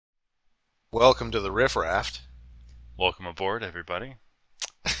Welcome to the Riff Raft. Welcome aboard, everybody.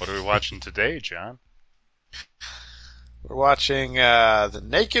 What are we watching today, John? We're watching The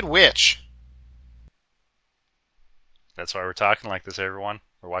Naked Witch. That's why we're talking like this, everyone.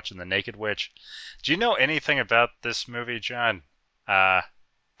 We're watching The Naked Witch. Do you know anything about this movie, John?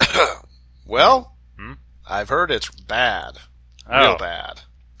 Well, Hmm? I've heard it's bad. Oh, Real bad.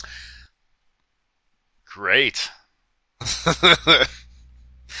 great.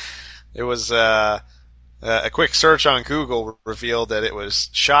 It was a quick search on Google revealed that it was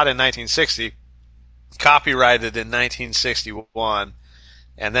shot in 1960, copyrighted in 1961,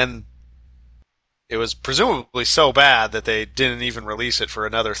 and then it was presumably so bad that they didn't even release it for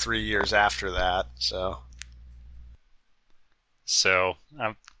another 3 years after that. So,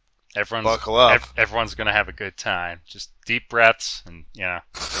 everyone's Buckle up. everyone's gonna have a good time. Just deep breaths, and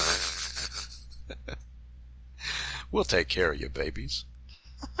We'll take care of you, babies.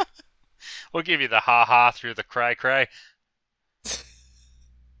 we'll give you the ha ha through the cry cry.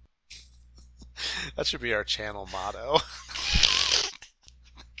 That should be our channel motto.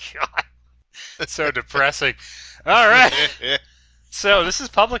 God, that's so depressing. All right. So this is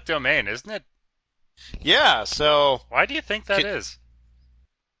public domain, isn't it? Yeah, so Why do you think that is?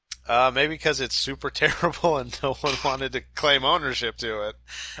 maybe because it's super terrible and no one wanted to claim ownership to it.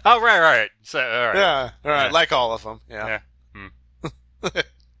 Oh, right. So, all right. Yeah, all right, Yeah. like all of them. Yeah. Hmm.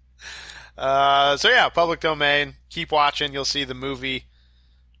 So yeah, public domain. Keep watching. You'll see the movie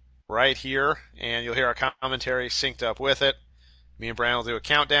right here, and you'll hear our commentary synced up with it. Me and Brian will do a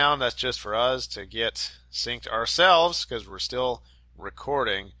countdown. That's just for us to get synced ourselves because we're still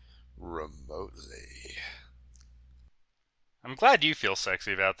recording remotely. I'm glad you feel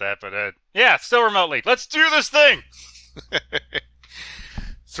sexy about that, but yeah, still remotely. Let's do this thing.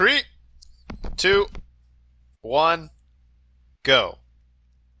 3, 2, 1, go.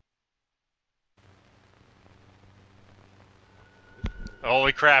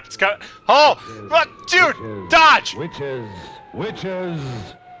 Holy crap! It's got. Oh, what, dude! Dodge! Witches! Witches!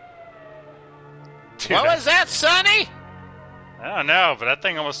 Dude, What was that, Sonny? I don't know, but that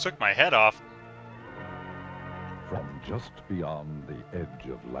thing almost took my head off. From just beyond the edge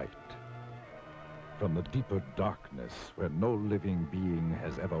of light, from the deeper darkness where no living being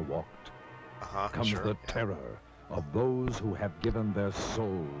has ever walked, comes Sure. the terror of those who have given their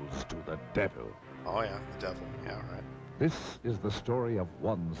souls to the devil. Oh yeah, the devil. Yeah, right. This is the story of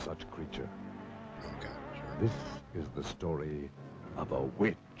one such creature. Oh god, sure. This is the story of a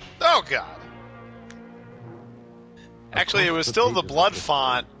witch. Oh god. Actually, it was still the blood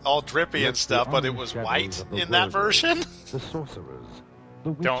font, all drippy and stuff, but it was white in that version. The sorcerers,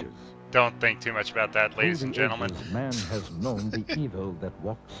 the Don't- witches. Don't think too much about that, ladies Through and the gentlemen. ages, man has known the evil that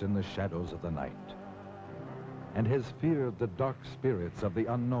walks in the shadows of the night, and has feared the dark spirits of the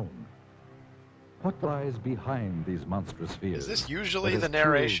unknown. What lies behind these monstrous fears? Is this usually that the has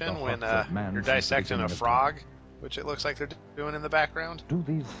chilled narration the when hearts of man you're since the dissecting a beginning of frog, time? which it looks like they're doing in the background? Do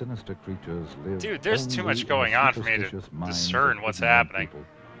these sinister creatures live? Dude, there's too only much in going the on for me to superstitious minds discern of what's ignorant happening. people?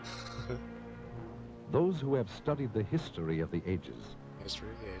 Those who have studied the history of the ages History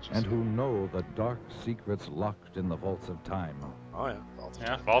of the Ages. and who know the dark secrets locked in the vaults of time, Oh yeah, vault of Yeah,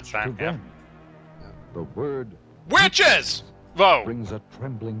 time. vault to time. Yeah. them, the word Witches! Whoa! brings a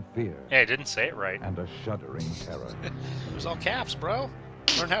trembling fear Yeah, I didn't say it right. and a shuddering terror. It was all caps, bro.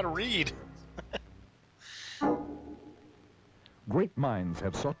 Learn how to read. Great minds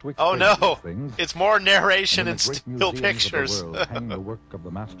have sought to Oh explain no! these things. It's more and narration in the and great still museums pictures. of the world hang the work of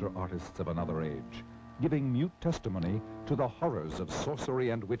the master artists of another age, giving mute testimony to the horrors of sorcery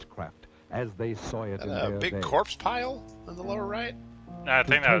and witchcraft as they saw it in And their a big day. corpse pile in the lower right. No, I To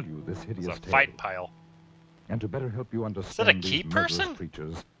think tell that you this was hideous a tale, fight pile. and to better help you that a understand key these murderous person?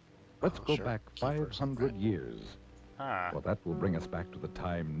 creatures, let's Oh, go sure. back Key person, 500 right. years. Huh. Well, that will bring us back to the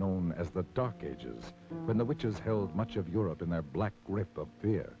time known as the Dark Ages, when the witches held much of Europe in their black grip of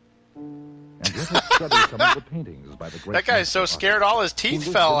fear. And let us study some of the paintings by the great That guy's so master scared artists all his who teeth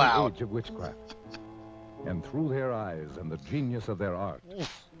lived fell in the out. age of witchcraft. And through their eyes and the genius of their art,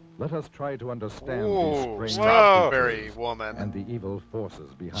 let us try to understand Ooh, these strange Whoa. strawberry creatures woman. and the evil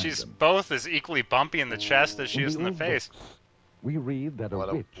forces behind She's them. both as equally bumpy in the chest as she is in the old face. books, we read that What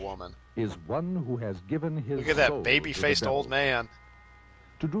a a witch woman. is one who has given his Look at that soul to the baby-faced devil. old man.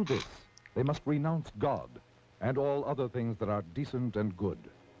 To do this, they must renounce God and all other things that are decent and good.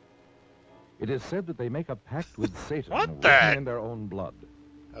 It is said that they make a pact with Satan What written the- in their own blood.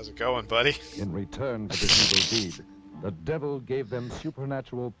 How's it going, buddy? In return for this evil deed, the devil gave them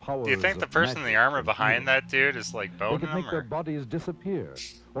supernatural powers. Do you think the of person in the magic armor and behind healing. that dude is like They boning could them? make their Or... bodies disappear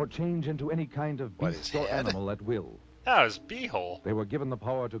or change into any kind of What, beast his or head? animal at will. Oh, his beehole. They were given the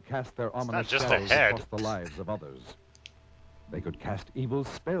power to cast their ominous just a shadows head. across the lives of others. They could cast evil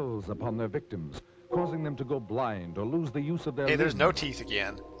spells upon their victims, causing them to go blind or lose the use of their Hey, there's no limbs, teeth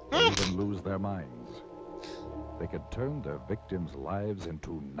again. or even lose their minds. They could turn their victims' lives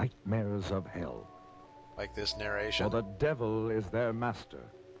into nightmares of hell. Like this For narration. the devil is their master,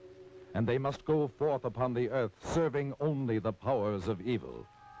 and they must go forth upon the earth serving only the powers of evil.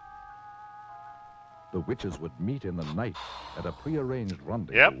 The witches would meet in the night at a prearranged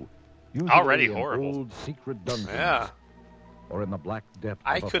rendezvous. Yep. Usually Already in horrible. old secret dungeons, Yeah. or in the black depth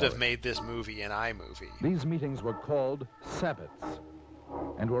I of a could have forest. made this movie in iMovie. These meetings were called Sabbats,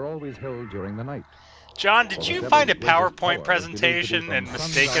 and were always held during the night. John, did For the you devil's find a greatest power is PowerPoint believed to be presentation from and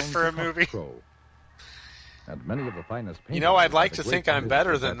mistake it sundown for a to movie? cockcrow. And many of the finest painters You know, I'd like of to the think great I'm artists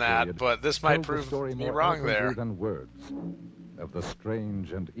better of than that, period but this might told the prove story me more wrong eloquently there. than words of the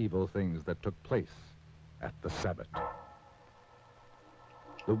strange and evil things that took place at the Sabbat.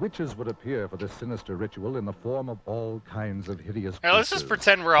 The witches would appear for this sinister ritual in the form of all kinds of hideous Now, let's just creatures,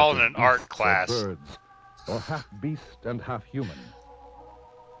 pretend we're all such in as an art beasts or class. birds, or half beast and half human.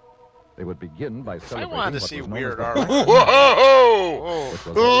 They would begin by I celebrating wanted to what see was known weird as the art. Black Whoa! Oh, which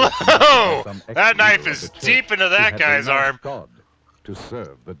was always conducted by Whoa! some That knife ex-leader of is the church deep into who that had guy's renounced arm. God to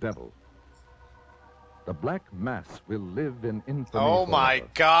serve the devil. The Black Mass will live in infamy oh my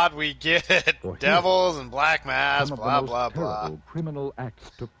forever. God, we get it. For here, Devils and black mass, Some of blah the blah most blah. terrible criminal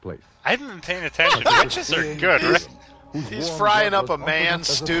acts took place. I haven't been paying attention. Witches are good, right? Whose He's warm frying blood up was a offered man up as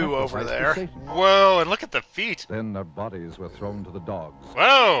a stew over sacrifice to there. Satan. Whoa, and look at the feet. Then their bodies were thrown to the dogs, or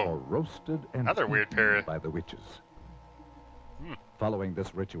Whoa! roasted and Another weird eaten period. by the witches. Hmm. Following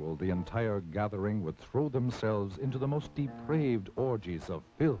this ritual, the entire gathering would throw themselves into the most depraved orgies of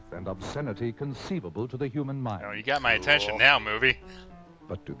filth and obscenity conceivable to the human mind. Oh, you got my attention Cool. now, movie.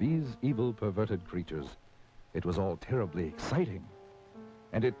 But to these evil, perverted creatures, it was all terribly exciting,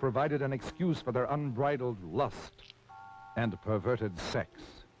 and it provided an excuse for their unbridled lust and perverted sex.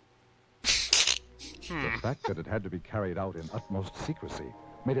 The fact that it had to be carried out in utmost secrecy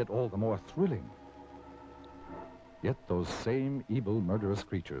made it all the more thrilling. Yet those same evil, murderous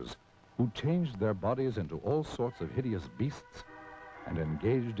creatures, who changed their bodies into all sorts of hideous beasts and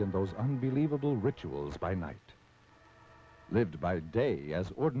engaged in those unbelievable rituals by night, lived by day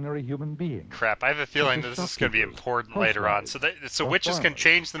as ordinary human beings. Crap, I have a feeling Such that as this is going to be shopkeepers, important later on. housewives, So or witches can farmers.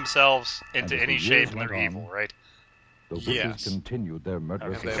 change themselves And into as the any years shape and went they're on, evil, right? The witches Yes. continued their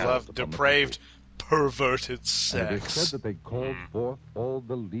murderous Okay, They got it. love assaults upon the depraved, people. perverted And it is sex. said that they called forth all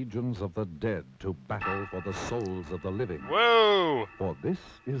the legions of the dead to battle for the souls of the living. Whoa! For this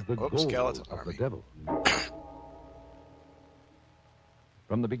is the Oops, goal skeleton of army. the devil.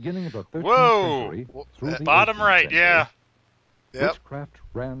 From the beginning of the 13th Whoa! century through the Bottom 18th right, century, yeah. Yep. witchcraft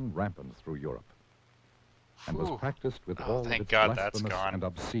ran rampant through Europe and was Whew. practiced with Oh, all of thank its God that's blasphemous gone. and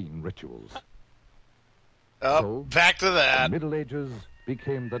obscene rituals. Up, So, back to The that. Middle Ages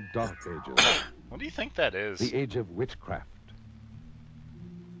became the Dark Ages, What do you think that is? the age of witchcraft,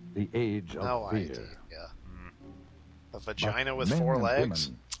 the age of No fear. idea. A But vagina with men 4 and legs.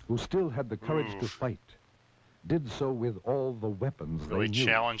 women who still had the courage to Oof. fight did so with all the weapons Really they knew.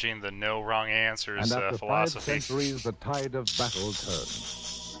 challenging the no wrong answers And after 5 philosophy. centuries, the tide of battle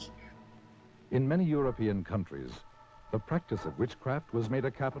turned. In many European countries, the practice of witchcraft was made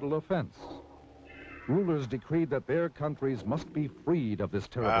a capital offense. Rulers decreed that their countries must be freed of this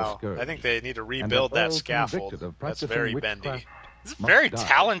terrible Wow. scourge. I think they need to and rebuild that all scaffold. convicted of That's practicing very witchcraft bendy. This is must very die.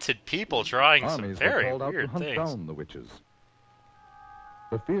 talented people drawing some Armies were very called out to weird hunt things. down the witches.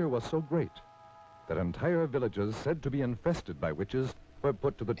 The fear was so great that entire villages said to be infested by witches were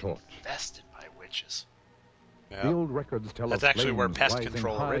put to the torch. Infested by witches. Yeah. The old records tell That's of actually where flames pest rising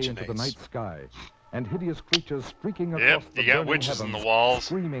control high into the originates. night sky, and hideous creatures streaking across Yep, the you got burning witches in heavens, the walls.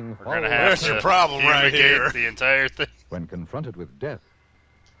 screaming We're gonna foul have There's to your problem right fumigate here. the entire thing. When confronted with death,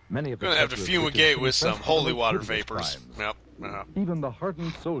 many of the We're gonna have to treacherous fumigate with witches some confessed to the holy most water hideous vapors. crimes. Yep. Uh-huh. Even the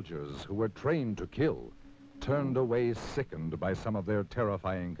hardened soldiers who were trained to kill turned away sickened by some of their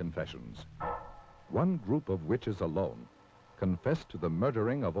terrifying confessions. One group of witches alone confessed to the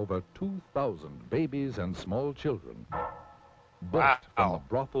murdering of over 2,000 babies and small children, birthed from the Wow.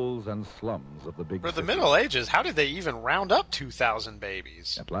 brothels and slums of the big For the cities. Middle Ages, how did they even round up 2,000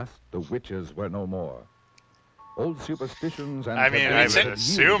 babies? At last, the witches were no more. Old superstitions and I mean, I taboos would had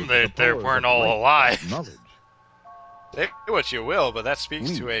assume yielded to the that they powers weren't of all light alive. and knowledge. Say what you will, but that speaks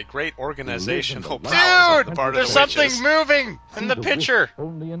We to a great who organizational live in the power on Dude, the part of there's the something witches. moving See in the witch picture.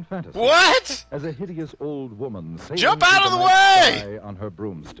 only in fantasy. What? As a hideous old woman sailing Jump through out of the night way! sky on her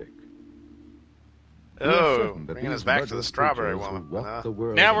broomstick. We are Oh, certain that bringing these us back to the murderous strawberry creatures who woman. walk the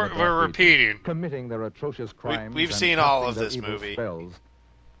world Now in the we're Dark Ages, repeating. committing their atrocious crimes. We've and seen all casting of their this evil movie. Spells,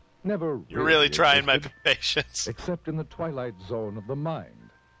 never You're really trying my existed, patience. except in the twilight zone of the mind.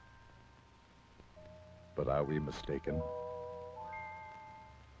 But are we mistaken?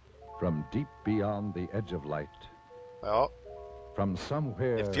 From deep beyond the edge of light, Well, from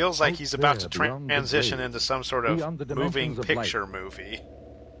somewhere it feels like out he's about to there beyond the transition grave, into some sort beyond the of moving dimensions of light, picture movie.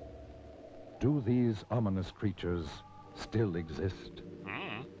 do these ominous creatures still exist?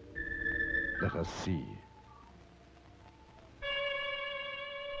 Mm. Let us see.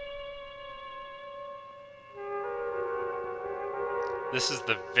 This is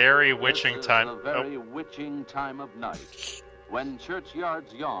the very witching This is time. the very witching time of night, when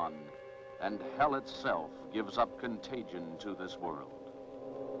churchyards yawn and hell itself gives up contagion to this world.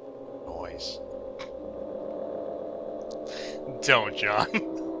 Noise. Don't, John.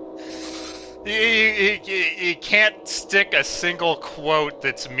 You can't stick a single quote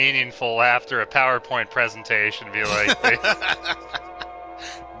that's meaningful after a PowerPoint presentation and be like, they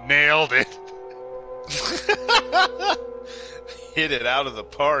nailed it. Hit it out of the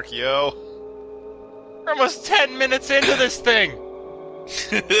park, yo. We're almost 10 minutes into this thing.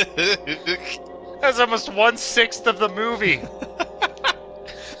 That's almost 1/6 of the movie.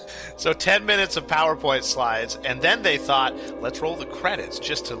 So 10 minutes of PowerPoint slides, and then they thought, let's roll the credits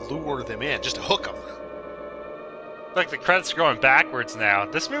just to lure them in, just to hook them. Look, the credits are going backwards now.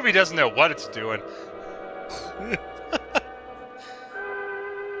 This movie doesn't know what it's doing.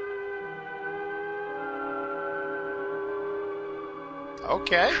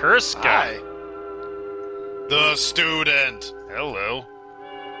 Okay. Curse guy. Hi. The student. Hello.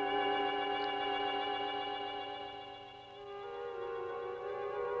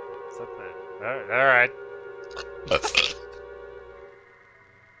 What's up there? All right.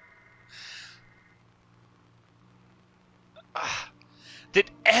 Did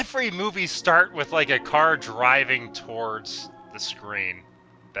every movie start with like a car driving towards the screen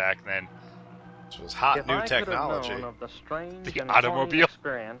back then? This was hot If new I technology. could have known of the strange The and automobile. haunting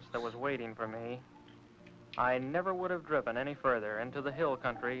experience that was waiting for me, I never would have driven any further into the hill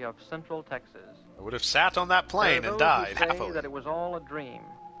country of Central Texas. I would have sat on that plane There are and those died who say happily. that it was all a dream,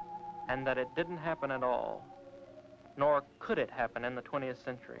 and that it didn't happen at all, nor could it happen in the 20th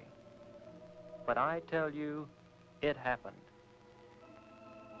century. But I tell you, it happened.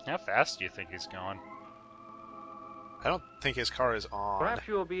 How fast do you think he's going? I don't think his car is on. Perhaps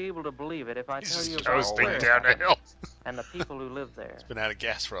you will be able to believe it if I He's tell you just about coasting where it down a happened hill. and the people who live there. Been out of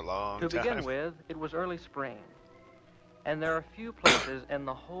gas for a long To time. begin with, it was early spring. And there are few places in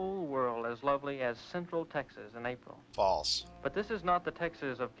the whole world as lovely as Central Texas in April. False. But this is not the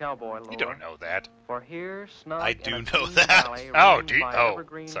Texas of cowboy lore. You don't know that. For here, snug I in do a know green that. valley Oh, ringed do you- by oh,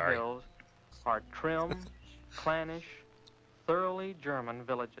 evergreen sorry. hills, are trim, clannish, thoroughly German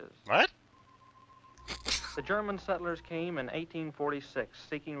villages. What? The German settlers came in 1846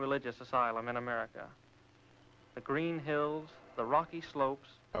 seeking religious asylum in America. The green hills, the rocky slopes,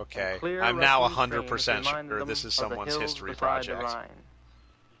 Okay. and clear I'm now rushing 100% streams reminded sure them this is of the someone's hills history beside the project. Rhine.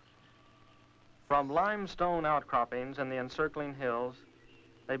 From limestone outcroppings in the encircling hills,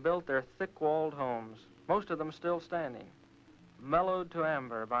 they built their thick-walled homes, most of them still standing, mellowed to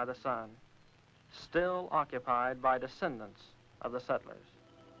amber by the sun, still occupied by descendants of the settlers.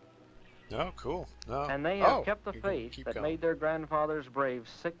 Oh, cool. No. And they have Oh, kept the you can faith keep that going. made their grandfathers brave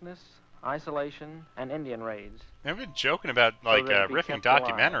sickness, isolation, and Indian raids. I've been joking about like they'd be riffing kept alive.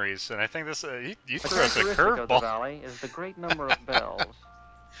 documentaries, and I think this you The threw us a characteristic of the curveball. valley is the great number of bells.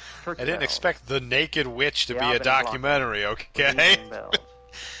 Church I didn't bells, expect The Naked Witch to The be a Abbot and Block. documentary, the okay? evening bells.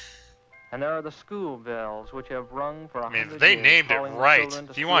 And there are the school bells, which have rung for I 100 mean, they years, named it calling the right. children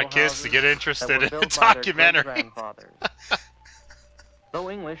to If you want kids to schoolhouses get that interested were in built by their documentaries, great-grandfathers. Though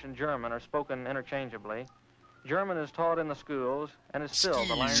English and German are spoken interchangeably, German is taught in the schools and is still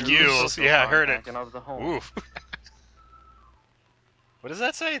the language of Schools, social yeah, I heard it. contact and of the home. oof. What does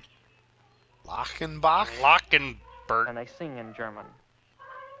that say? Lachenbach? Lockenberg. And they sing in German.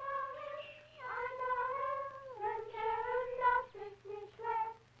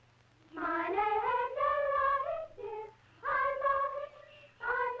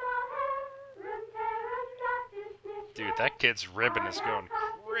 Dude, that kid's ribbon is going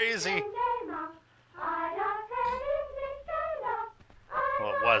crazy.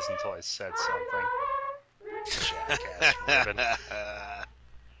 Well, it was until I said something. Jackass ribbon.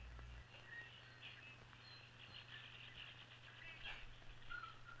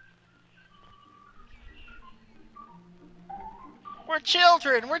 We're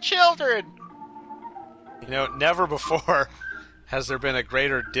children! We're children! You know, never before has there been a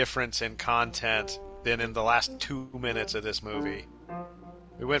greater difference in content than in the last 2 minutes of this movie.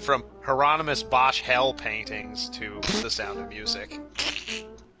 We went from Hieronymus Bosch hell paintings to The Sound of Music.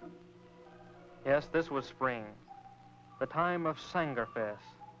 Yes, this was spring, the time of Sangerfest,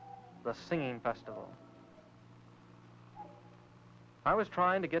 the singing festival. I was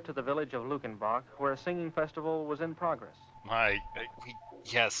trying to get to the village of Lukenbach, where a singing festival was in progress.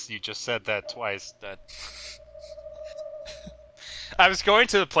 Yes, you just said that twice. I was going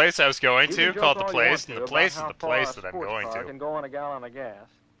to the place I was going You to, can joke called The all you Place, want and to the about place is how the far place a that I'm sports going car to. can go on a gallon of gas,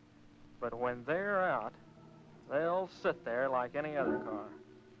 but when they're out, they'll sit there like any other car.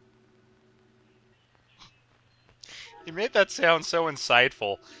 You made that sound so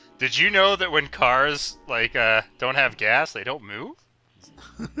insightful. Did you know that when cars, don't have gas, they don't move?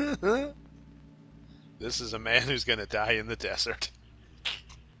 This is a man who's going to die in the desert.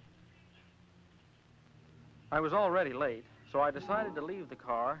 I was already late, so I decided to leave the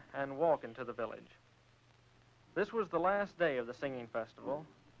car and walk into the village. This was the last day of the singing festival,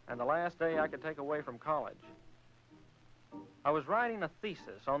 and the last day I could take away from college. I was writing a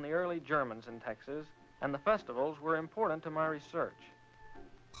thesis on the early Germans in Texas, and the festivals were important to my research.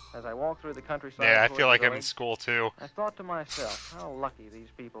 As I walked through the countryside, Yeah, I toward feel the like I'm in village, school too. I thought to myself how lucky these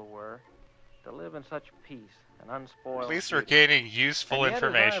people were to live in such peace and unspoiled At least we're beauty. gaining useful And yet,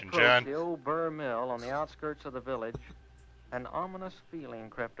 information, as I approached John. the old Burr Mill on the outskirts of the village, an ominous feeling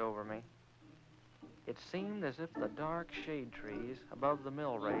crept over me. It seemed as if the dark shade trees above the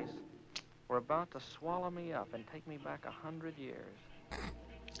mill race were about to swallow me up and take me back 100 years.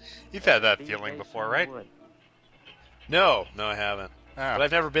 You've had that These feeling days before, soon right? would. No, I haven't. Oh. But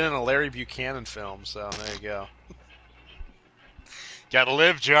I've never been in a Larry Buchanan film, so there you go. Gotta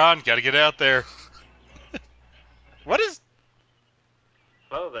live, John. Gotta get out there. What is...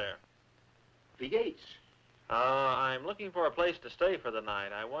 Hello there. The Gates. I'm looking for a place to stay for the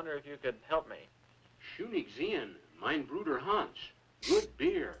night. I wonder if you could help me. Schönig sehen. Mein Bruder Hans. Good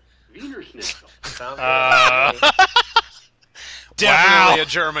beer. Wiener Schnitzel. Sounds good. Definitely Wow. a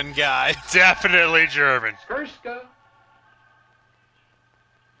German guy. Definitely German. Kurska.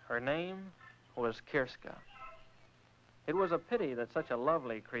 Her name was Kirska. It was a pity that such a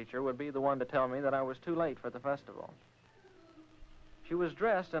lovely creature would be the one to tell me that I was too late for the festival. She was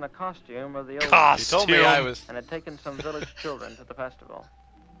dressed in a costume of the old She told me I was... and had taken some village children to the festival.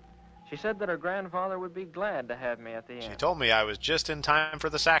 She said that her grandfather would be glad to have me at the She end. told me I was just in time for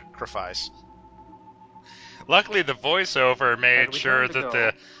the sacrifice. Luckily, the voiceover made As we sure turned to that go,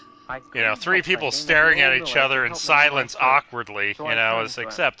 the, I you know, couldn't three help people thinking that staring the at old each miller other could in help me with my silence search. awkwardly, So I turned is to him.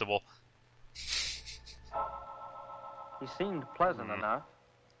 acceptable. He seemed pleasant Mhm. enough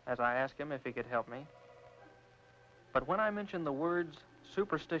as I asked him if he could help me. But when I mentioned the words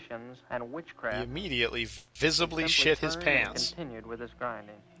superstitions and He witchcraft, immediately he visibly simply shit his turned and pants. continued with his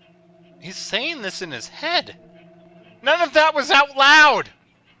grinding. He's saying this in his head. None of that was out loud!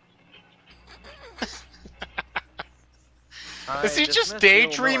 I Is he just dismissed the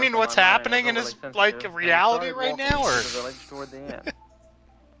old daydreaming miller from what's my mind happening as in his, overly like, sensitive, and reality started right walking now, through or? the village toward the end.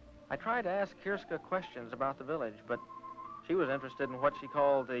 I tried to ask Kirska questions about the village, but she was interested in what she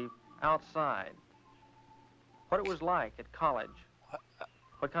called the outside. What it was like at college.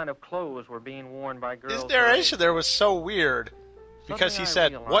 What kind of clothes were being worn by girls. His her narration age. there was so weird. Because he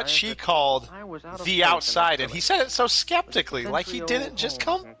Suddenly I said what realized she that called I was out of place the in that outside, and he village. said it so With skeptically, its like he century-old didn't just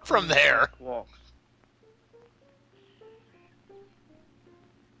homes come and from clean there. brick walks.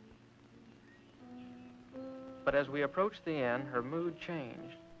 But as we approached the inn, her mood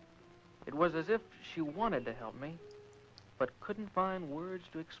changed. It was as if she wanted to help me, but couldn't find words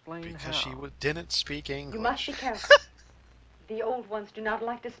to explain Because how. she didn't speak English. You must be careful. The old ones do not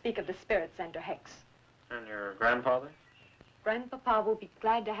like to speak of the spirits and or hex. And your grandfather? Grandpapa will be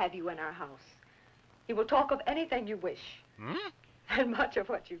glad to have you in our house. He will talk of anything you wish, Hmm? and much of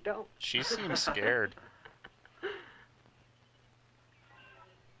what you don't. She seems scared.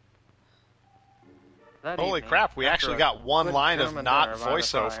 That Holy evening, crap, we after actually a got one good line of German not dinner by the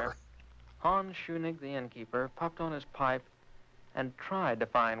voiceover. fire, Hans Schunig, the innkeeper, puffed on his pipe and tried to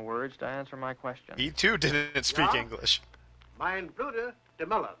find words to answer my question. He too didn't speak Yeah? English. Mein Bruder, the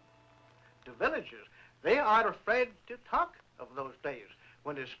Miller. The villagers, they are afraid to talk of those days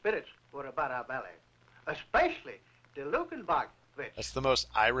when the spirits were about our valley. Especially the Lukenbach witch. That's the most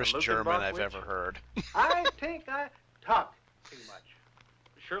Irish The Lukenbach German I've witch? ever heard. I think I talk too much.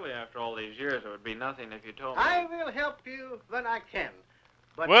 Surely after all these years it would be nothing if you told me. I will help you when I can.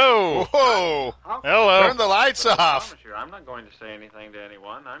 But Whoa! Whoa! How- Hello! Turn the lights But I off! promise you, I'm not going to say anything to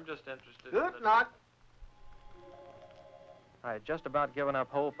anyone. I'm just interested Good in the... night. I had just about given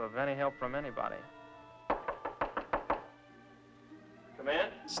up hope of any help from anybody. Come in.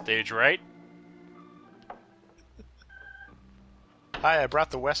 Stage right. Hi, I brought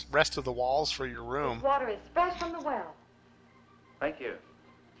the rest of the walls for your room. This water is fresh from the well. Thank you.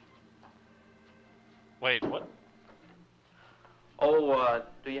 Wait, what? Oh,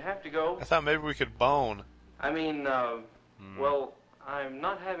 do you have to go? I thought maybe we could bone. I mean, well, I'm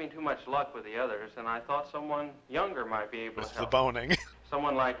not having too much luck with the others, and I thought someone younger might be able With to the help. boning.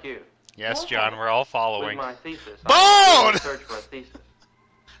 Someone like you. Yes, John, we're all With following. my thesis. Bone! I'm search for a thesis.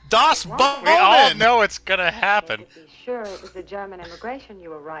 Das We all Bonen! know it's gonna happen. To be sure it was the German immigration you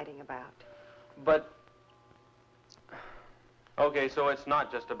were writing about. But, okay, so it's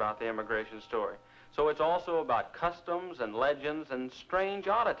not just about the immigration story. So it's also about customs and legends and strange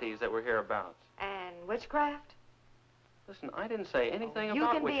oddities that we're hereabouts. And witchcraft? Listen, I didn't say anything You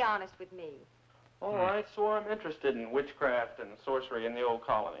about can be honest with me. All right, so I'm interested in witchcraft and sorcery in the old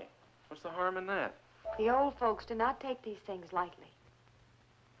colony. What's the harm in that? The old folks do not take these things lightly.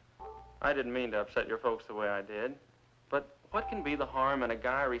 I didn't mean to upset your folks the way I did. But what can be the harm in a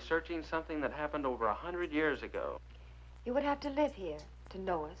guy researching something that happened over 100 years ago? You would have to live here to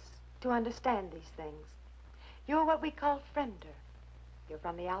know us, to understand these things. You're what we call friender. You're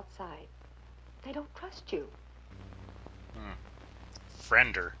from the outside. They don't trust you.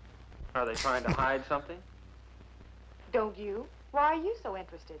 Friender. Are they trying to hide something? Don't you? Why are you so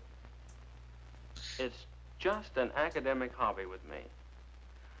interested? It's just an academic hobby with me.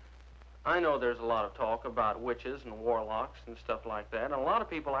 I know there's a lot of talk about witches and warlocks and stuff like that, and a lot of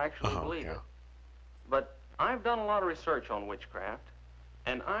people actually believe it. But I've done a lot of research on witchcraft,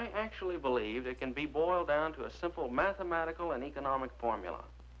 and I actually believe it can be boiled down to a simple mathematical and economic formula.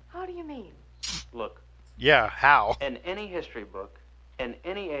 How do you mean? Look, Yeah, how? in any history book, in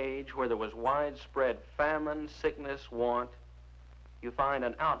any age where there was widespread famine, sickness, want, you find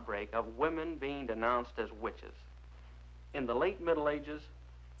an outbreak of women being denounced as witches. In the late Middle Ages,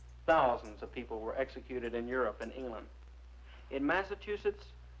 thousands of people were executed in Europe and England. In Massachusetts,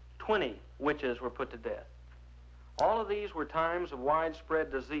 20 witches were put to death. All of these were times of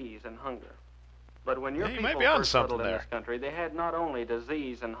widespread disease and hunger. But when your Yeah, you might people be on first something settled in there. this country, they had not only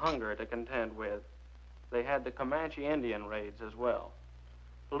disease and hunger to contend with, they had the Comanche Indian raids as well.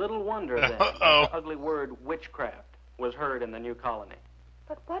 Little wonder then that Uh-oh. the ugly word witchcraft was heard in the new colony.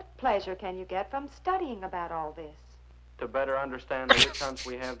 But what pleasure can you get from studying about all this? To better understand the witch hunts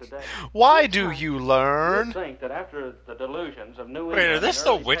we have today. Why do you You'd learn? think that after the delusions of New Wait, England are and there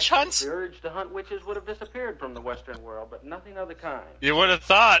still early witch Texas, hunts? the urge to hunt witches would have disappeared from the Western world, but nothing of the kind. You would have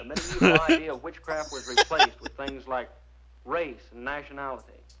thought. The medieval idea of witchcraft was replaced with things like race and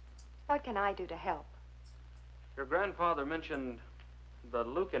nationality. What can I do to help? Your grandfather mentioned the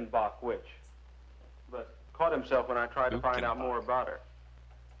Lukenbach witch, but caught himself when I tried to find out more about her.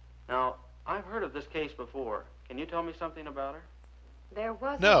 Now, I've heard of this case before. Can you tell me something about her? There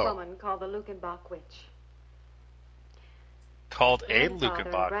was No. a woman called the Lukenbach witch. Called a Grandfather and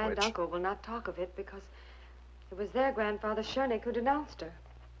Lukenbach witch. granduncle will not talk of it because it was their grandfather Schoenig who denounced her.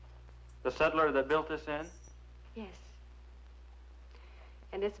 The settler that built this inn? Yes.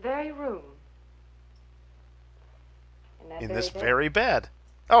 In this very room. that In very this bed. very bed.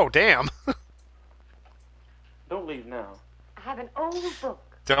 Oh, damn. Don't leave now. I have an old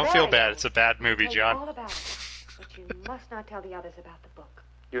book. Don't very feel bad. old. It's a bad movie, Tell you John. all about it. But you must not tell the others about the book.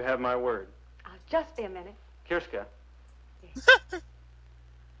 You have my word. I'll just be a minute. Kirska,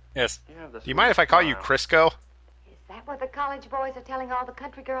 Yes. you have the Do you mind if I call you smile. Crisco? Is that what the college boys are telling all the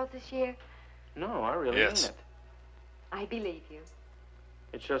country girls this year? No, I really Yes. mean it. I believe you.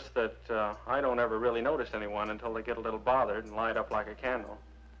 It's just that I don't ever really notice anyone until they get a little bothered and light up like a candle.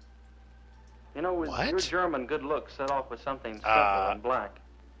 You know, with What? your German good looks set off with something simple and black,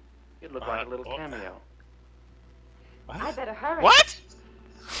 you'd look like a little cameo. I better hurry. What?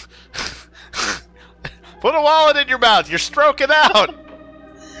 Put a wallet in your mouth. You're stroking out.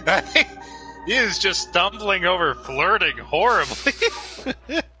 He is just stumbling over, flirting horribly.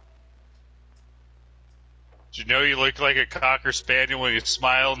 Did you know you look like a Cocker Spaniel when you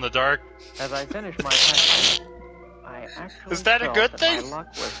smile in the dark? As I finished my packing, I actually Is that a felt good that thing? my luck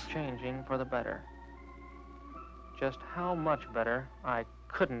was changing for the better. Just how much better, I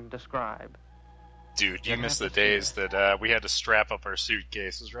couldn't describe. Dude, you You'd miss have the to see days that we had to strap up our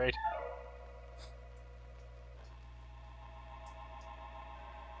suitcases, right?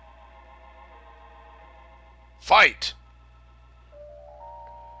 Fight.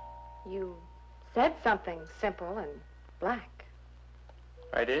 You said something simple and black.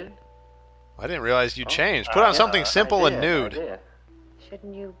 I did? I didn't realize you changed. Put on something simple and nude. I did.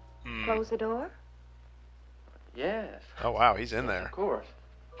 Shouldn't you Hmm. close the door? Yes, Oh, wow. He's in there. of course.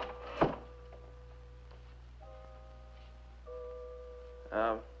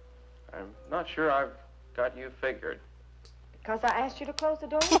 I'm not sure I've got you figured. Because I asked you to close the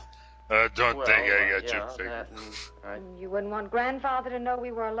door? Don't Well, think I got yeah, you figured. that and And you wouldn't want Grandfather to know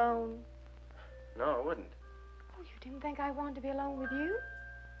we were alone? no, I wouldn't. Oh, you didn't think I wanted to be alone with you?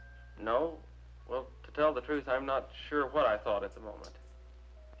 No. Well, to tell the truth, I'm not sure what I thought at the moment.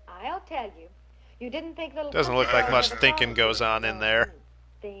 I'll tell you. You didn't think little... Doesn't look like much thinking goes on in there.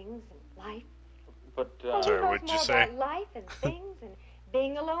 Things and life. But, Well, Sorry, who knows what'd you more say? about life and things and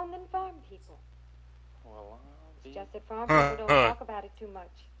being alone than farm people? well, It's just that farm people don't talk about it too much.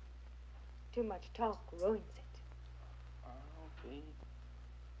 Too much talk ruins it. I'll be...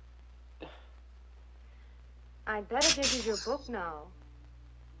 I'd better give you your book now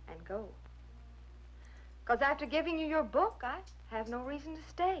and go. Because after giving you your book, I have no reason to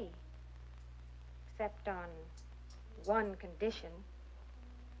stay. Except on one condition.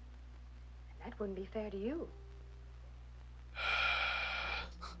 And that wouldn't be fair to you.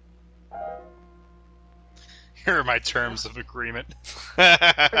 Here are my terms of agreement.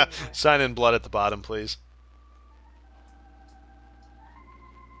 Sign in blood at the bottom, please.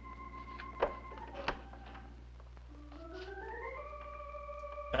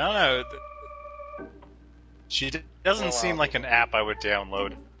 I don't know. She doesn't seem like an app I would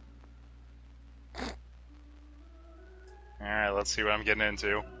download. Alright, let's see what I'm getting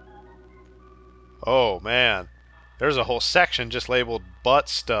into. Oh, man. There's a whole section just labeled butt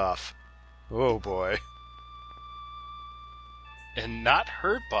stuff. Oh, boy. And not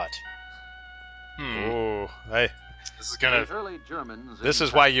her butt. Oh, hey. This is gonna... The early Germans, This in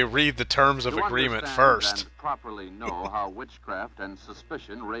is why fact, you read the terms of to agreement understand first. And properly know how witchcraft and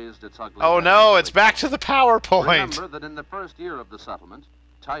suspicion raised its ugly Oh head no, in it's back to the PowerPoint. Remember that in the first year of the settlement,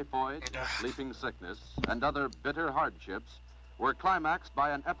 typhoid, sleeping sickness, and other bitter hardships were climaxed by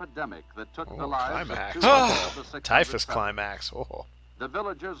an epidemic that took the lives climax. of 200 of the 600 Typhus settlers. climax. Oh. The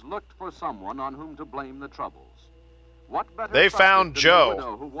villagers looked for someone on whom to blame the troubles. What better They subject found than Joe. The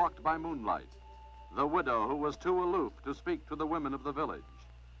widow who walked by moonlight. The widow who was too aloof to speak to the women of the village.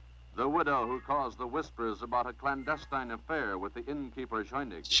 The widow who caused the whispers about a clandestine affair with the innkeeper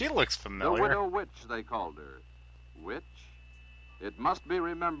Scheunig. She looks The familiar. widow witch, they called her. Witch? It must be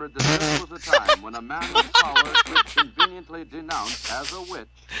remembered that this was a time when a man of power could conveniently denounce as a witch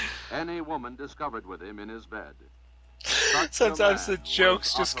any woman discovered with him in his bed. Such a Sometimes man the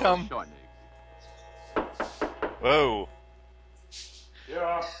jokes was just Otto come. Scheunig. Whoa.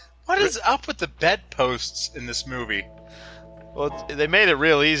 Yeah. What is up with the bedposts in this movie? Well, they made it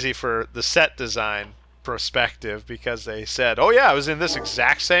real easy for the set design perspective because they said, oh yeah, I was in this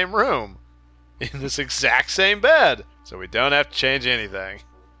exact same room. In this exact same bed. So we don't have to change anything.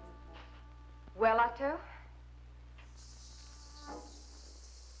 Well, Otto?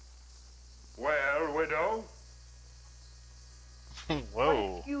 Well, widow?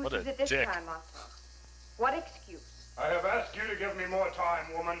 Whoa, excuse what is a it this dick. time, Otto? What excuse? I have asked you to give me more time,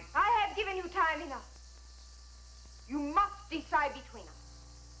 woman. I have given you time enough. You must decide between us.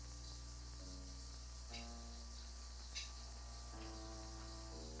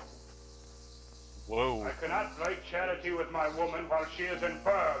 Whoa. I cannot break charity with my woman while she is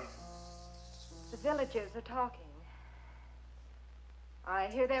infirm. The villagers are talking. I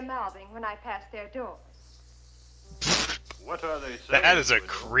hear them mouthing when I pass their doors. What are they saying? That is a widow?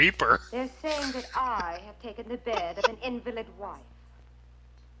 creeper. They're saying that I have taken the bed of an invalid wife.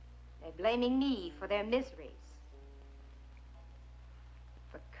 They're blaming me for their miseries.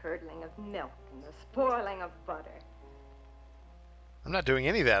 The curdling of milk and the spoiling of butter. I'm not doing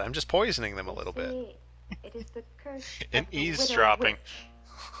any of that. I'm just poisoning them a little bit. See, it is the curse And of the widow eavesdropping. witch.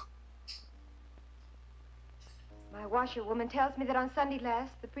 My washerwoman tells me that on Sunday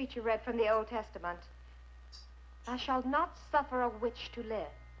last, the preacher read from the Old Testament. I shall not suffer a witch to live.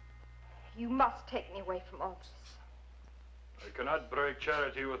 You must take me away from all this. I cannot break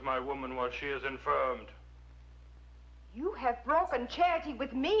charity with my woman while she is infirmed. You have broken charity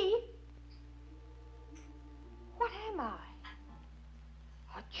with me? What am I?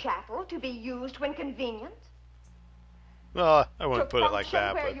 A chattel to be used when convenient? Well, I To wouldn't put it like function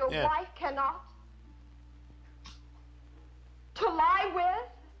that, where but your yeah. wife cannot? To lie with,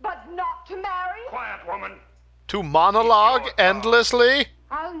 but not to marry? Quiet, woman. To monologue It's your turn. endlessly?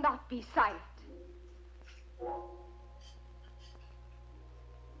 I'll not be silent. For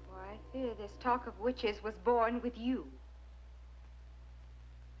I fear this talk of witches was born with you.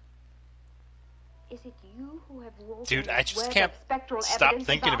 Is it you who have woven Dude, I this just web can't of spectral stop evidence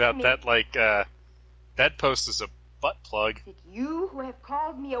thinking about about me? that, like, bedpost is a butt plug. Is it you who have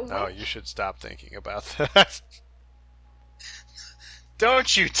called me a witch? No, you should stop thinking about that.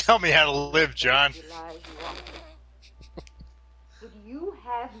 Don't you tell me how to live, John. You lies you are. Would you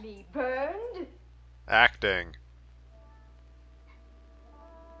have me burned? Acting.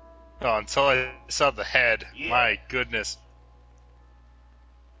 Oh, until I saw the head. Yeah. My goodness.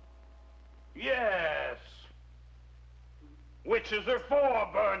 Yes. Witches are for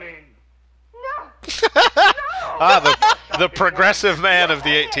burning. The progressive man of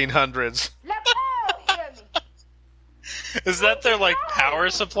the 1800s. Let all hear me. Is that their, like, power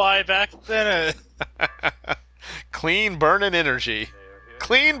supply back then? Clean burning energy.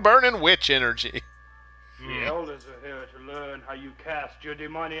 Clean burning witch energy. The elders are here to learn how you cast your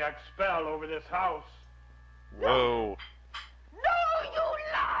demoniac spell over this house. Whoa. No, you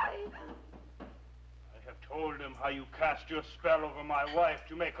lie. I have told them how you cast your spell over my wife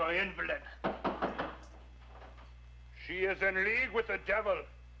to make her invalid. She is in league with the devil.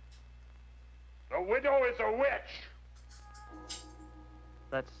 The widow is a witch.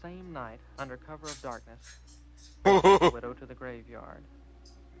 That same night, under cover of darkness, they took the widow to the graveyard.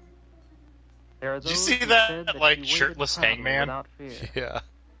 There are Did you those see who that, said that like, she waited shirtless proudly hangman? without fear, Yeah.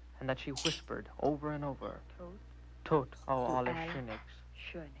 and that she whispered over and over, Tot au alle Schönigs,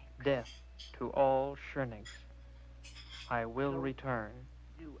 Schönig. death to all Schönigs. I will return,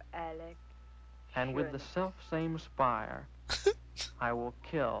 Du Alec. and with the self-same spire, I will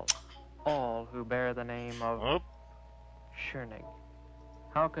kill all who bear the name of Oh. Schönig.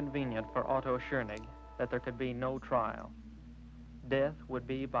 How convenient for Otto Schönig that there could be no trial. Death would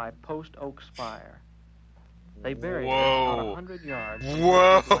be by post oak spire. They buried her Whoa. about 100 yards. from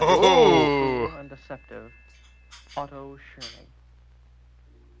Whoa. the cruel and deceptive Otto Schönig.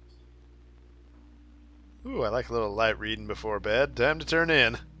 Ooh, I like a little light reading before bed. Time to turn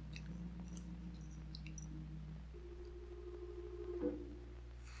in.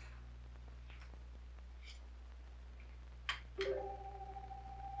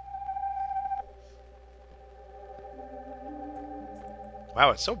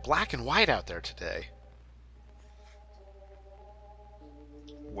 Wow, it's so black and white out there today.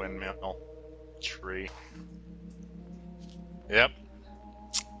 Windmill. Tree. Yep.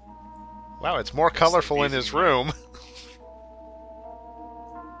 Wow, it's more colorful in his room.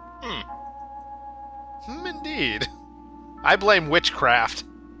 Indeed. I blame witchcraft.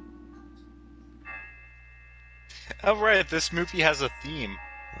 Oh, right, this movie has a theme.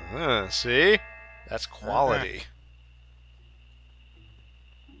 See? That's quality.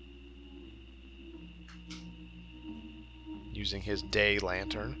 Using his day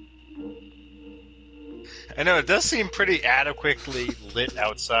lantern. I know, it does seem pretty adequately lit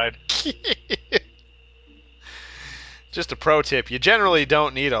outside. Just a pro tip, you generally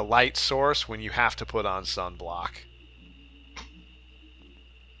don't need a light source when you have to put on sunblock.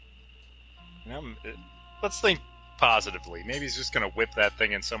 Let's think positively. Maybe he's just going to whip that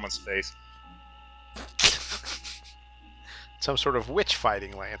thing in someone's face. Some sort of witch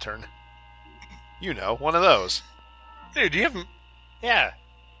fighting lantern. You know, one of those. Dude, you haven't... Yeah.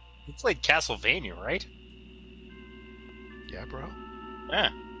 You played Castlevania, right? Yeah, bro. Yeah.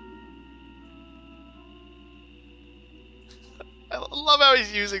 I love how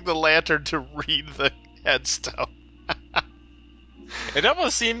he's using the lantern to read the headstone. It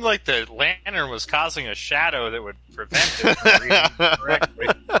almost seemed like the lantern was causing a shadow that would prevent it from reading correctly.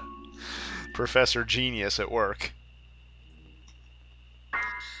 Professor Genius at work.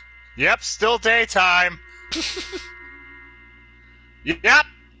 Yep, still daytime. Yep.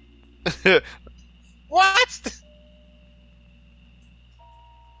 What?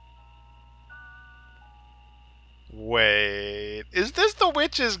 Wait, is this the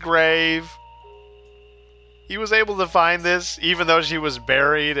witch's grave? He was able to find this even though she was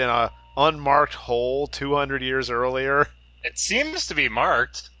buried in a unmarked hole 200 years earlier? It seems to be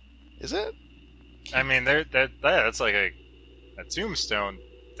marked. Is it? I mean, that's like a tombstone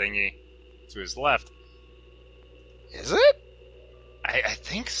thingy to his left. Is it? I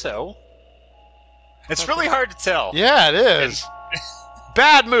think so. It's really hard to tell. Yeah, it is.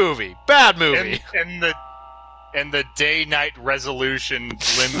 Bad movie. Bad movie. And the day-night resolution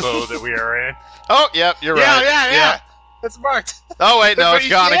limbo that we are in. Oh, yep, you're right. Yeah. It's marked. Oh, wait, no, it's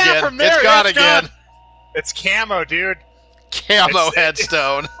gone again. From there, it's gone again. It's camo, dude. Camo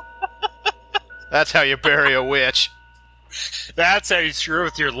headstone. That's how you bury a witch. That's how you screw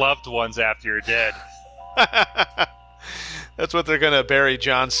with your loved ones after you're dead. That's what they're going to bury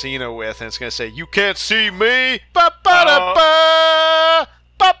John Cena with, and it's going to say, "You can't see me." Ba-ba-da-ba!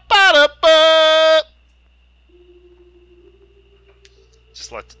 Ba-ba-da-ba!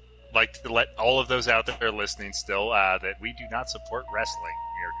 Just like to let all of those out there listening still that we do not support wrestling.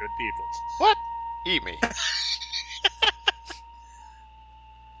 We are good people. What? Eat me.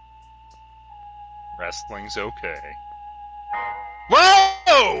 Wrestling's okay.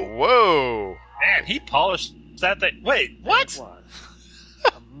 Whoa! Whoa! Man, he polished that thing. Wait, what? It was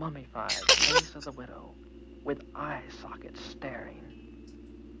a mummified face of the widow, with eye sockets staring.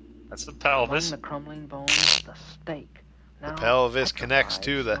 That's the Among pelvis. the crumbling bones, the stake. The Now pelvis connects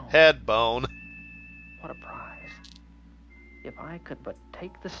petrified to the stone. head bone. What a prize. If I could but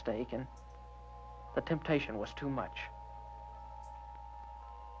take the stake, and the temptation was too much.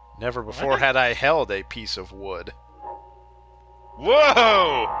 Never before had I held a piece of wood.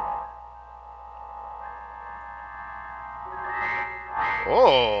 Whoa!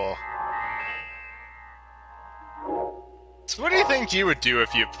 Oh, So what do you think you would do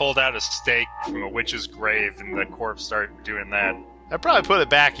if you pulled out a stake from a witch's grave and the corpse started doing that? I'd probably put it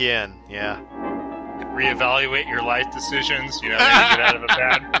back in, yeah. Reevaluate your life decisions, maybe get out of a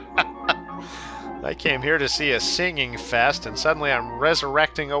bad. I came here to see a singing fest, and suddenly I'm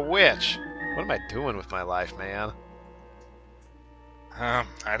resurrecting a witch. What am I doing with my life, man?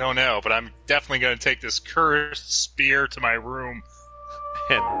 I don't know, but I'm definitely going to take this cursed spear to my room.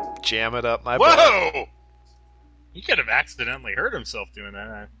 And jam it up my butt. Whoa! He could have accidentally hurt himself doing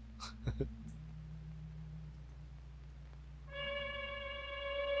that.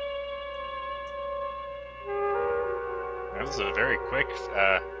 That was a very quick.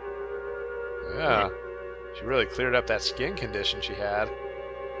 Yeah. She really cleared up that skin condition she had.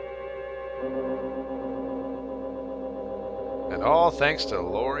 And all thanks to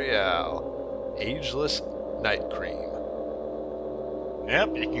L'Oreal Ageless Night Cream.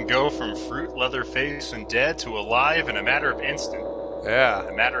 Yep, you can go from fruit, leather face, and dead to alive in a matter of instant. Yeah.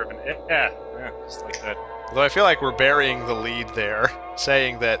 A matter of an yeah, just like that. Although I feel like we're burying the lead there,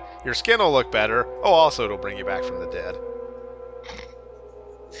 saying that your skin will look better. Oh, also it'll bring you back from the dead.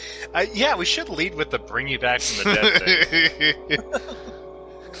 Yeah, we should lead with the bring you back from the dead thing.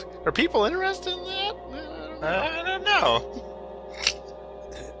 Are people interested in that? I don't know.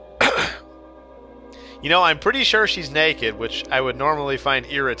 You know, I'm pretty sure she's naked, which I would normally find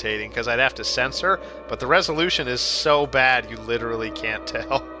irritating because I'd have to censor, but the resolution is so bad you literally can't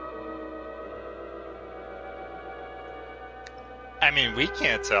tell. I mean, we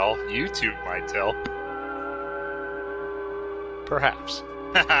can't tell. YouTube might tell. Perhaps.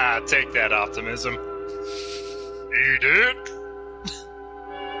 Haha, take that optimism. Eat it.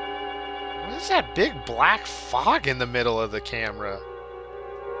 What is that big black fog in the middle of the camera?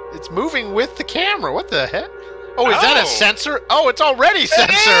 It's moving with the camera. What the heck? Oh, is that a sensor? Oh, it's already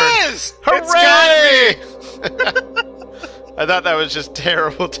censored. It is! Hooray! I thought that was just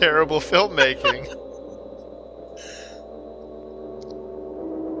terrible, terrible filmmaking.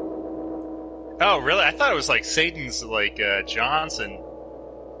 Oh, really? I thought it was like Satan's, like, Johnson.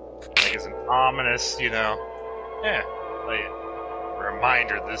 Like, as an ominous, yeah, like a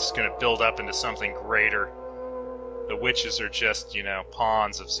reminder this is going to build up into something greater. The witches are just,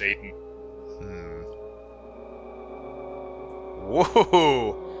 pawns of Satan.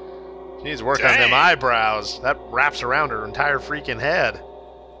 Whoa! She needs to work on them eyebrows. That wraps around her entire freaking head.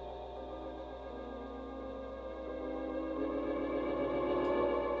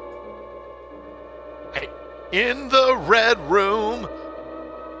 Hey. In the red room.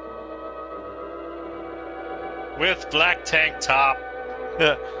 With black tank top,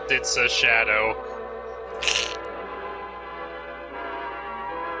 it's a shadow.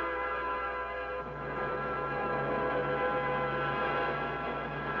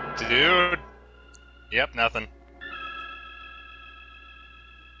 Dude. Yep, nothing.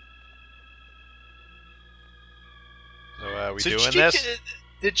 So, we doing this?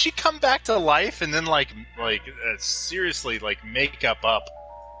 Did she come back to life and then, seriously, make up?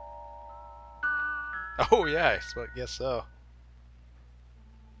 Oh, yeah, I guess so.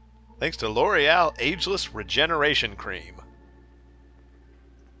 Thanks to L'Oreal Ageless Regeneration Cream.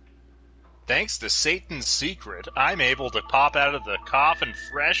 Thanks to Satan's secret, I'm able to pop out of the coffin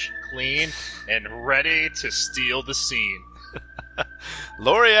fresh, clean, and ready to steal the scene.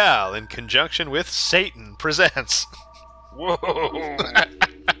 L'Oreal, in conjunction with Satan, presents... Whoa!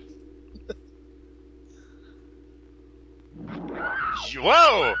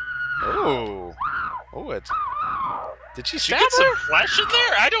 Whoa! Oh. Oh, it's... Did she Did stab she get some her? flesh in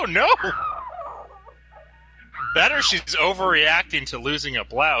there? I don't know. Better she's overreacting to losing a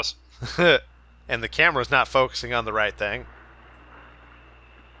blouse. And the camera's not focusing on the right thing.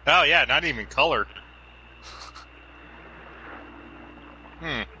 Oh, yeah, not even colored.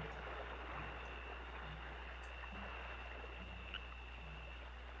 He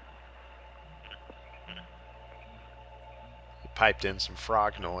piped in some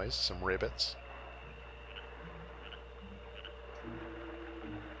frog noise, some ribbits.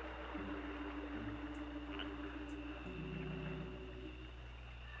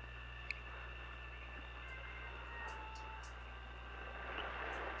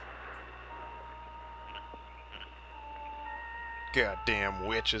 Goddamn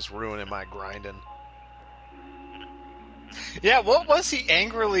witches ruining my grinding. Yeah, what was he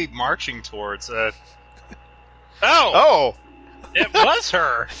angrily marching towards? Oh! Oh! It was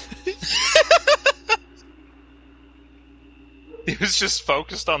her! He was just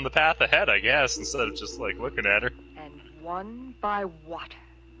focused on the path ahead, I guess, instead of just, like, looking at her. And won by water.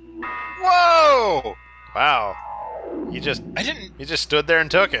 Whoa! Wow. He just stood there and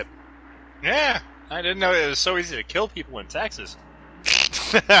took it. Yeah, I didn't know it was so easy to kill people in Texas.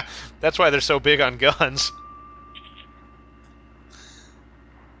 That's why they're so big on guns.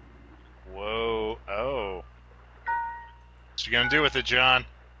 Whoa, oh. What you gonna do with it, John?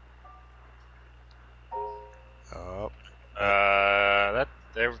 Oh.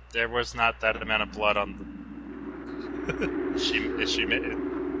 There was not that amount of blood on the...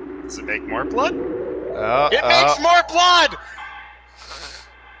 Does it make more blood? It makes more blood!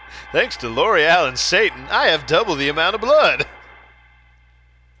 Thanks to L'Oreal and Satan, I have double the amount of blood.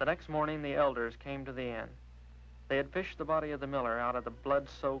 The next morning, the elders came to the inn. They had fished the body of the miller out of the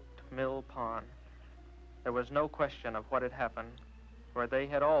blood-soaked mill pond. There was no question of what had happened, for they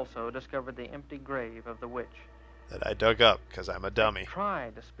had also discovered the empty grave of the witch. That I dug up because I'm a dummy. I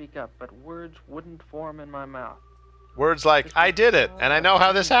tried to speak up, but words wouldn't form in my mouth. Words like, I did it, and I know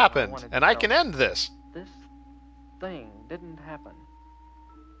how this happened, and I can end this. This thing didn't happen.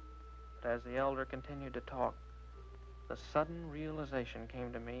 But as the elder continued to talk, the sudden realization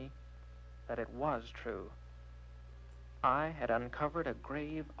came to me that it was true. I had uncovered a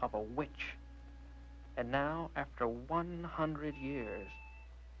grave of a witch, and now, after 100 years,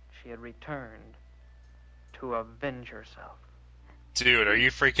 she had returned to avenge herself. Dude, are you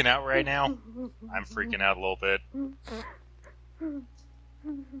freaking out right now? I'm freaking out a little bit.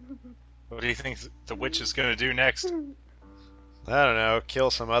 What do you think the witch is going to do next? I don't know, kill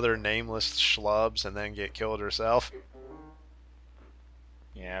some other nameless schlubs and then get killed herself.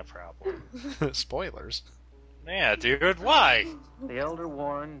 Yeah, probably. Spoilers. Yeah, dude, why? The elder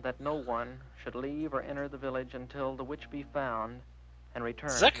warned that no one should leave or enter the village until the witch be found and return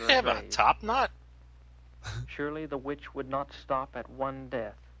Does that to guy her have a grave. top knot? Surely the witch would not stop at one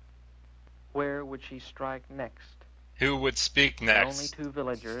death. Where would she strike next? Who would speak The next? only two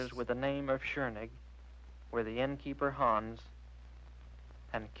villagers with the name of Schoenig were the innkeeper Hans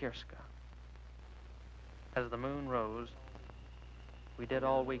and Kirska. As the moon rose, we did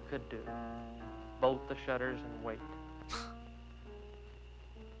all we could do. Bolt the shutters and wait.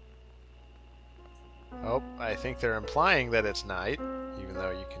 Oh, I think they're implying that it's night, even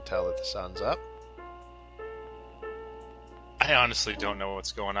though you can tell that the sun's up. I honestly don't know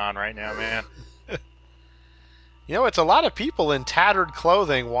what's going on right now, man. You know, it's a lot of people in tattered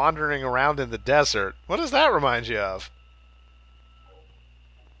clothing wandering around in the desert. What does that remind you of?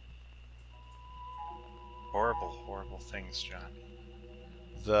 Horrible, horrible things, John.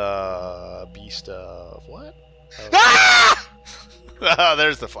 The beast of what? Oh, Ah! oh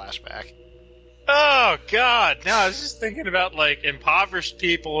there's the flashback. Oh, God. No, I was just thinking about, like, impoverished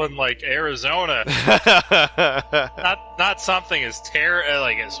people in, like, Arizona. not something as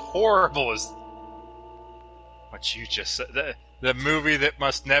as horrible as what you just said. The movie that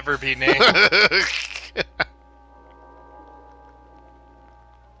must never be named.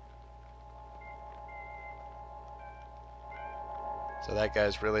 So that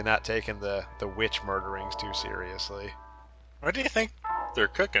guy's really not taking the witch murderings too seriously. What do you think they're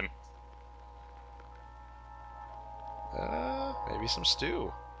cooking? Maybe some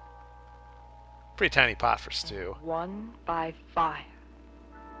stew. Pretty tiny pot for stew. Won by fire.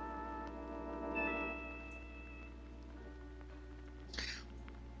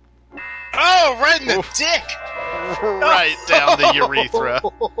 Oh, right in the dick! Right down the urethra.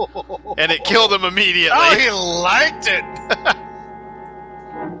 And it killed him immediately. Oh, he liked it!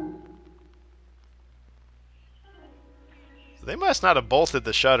 They must not have bolted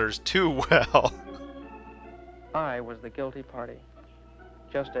the shutters too well. I was the guilty party.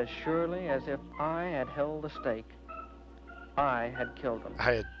 Just as surely as if I had held the stake, I had killed them.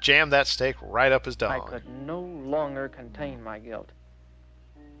 I had jammed that stake right up his dong. I could no longer contain my guilt.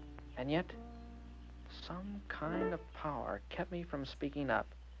 And yet, some kind of power kept me from speaking up.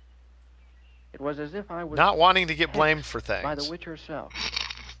 It was as if I was not wanting to get blamed for things. by the witch herself.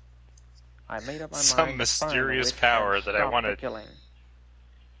 I made up my mind. Some mysterious power that I want to killing.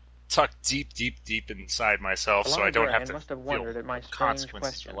 tuck deep, deep, deep inside myself, The so I don't have librarian to must have feel wondered at my strange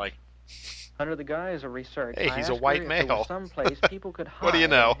consequences question. for life. Under the guise of research, Hey, I he's asked a white her if there male. was some place people could hide What do you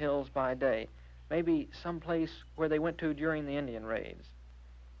know? in the hills by day. Maybe some place where they went to during the Indian raids.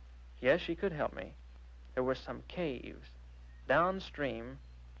 Yes, she could help me. There were some caves downstream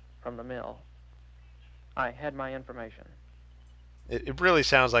from the mill. I had my information. It really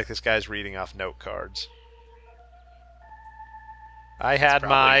sounds like this guy's reading off note cards. I had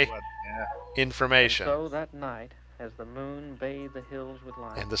my information. And so that night, as the moon bathed the hills with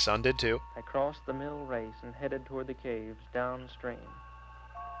light, And the sun did too. I crossed the mill race and headed toward the caves downstream.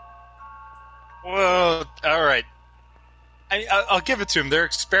 Whoa, all right. I'll give it to him. They're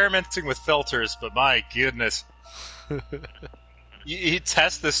experimenting with filters, but my goodness. you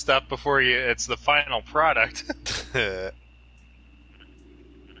test this stuff before it's the final product.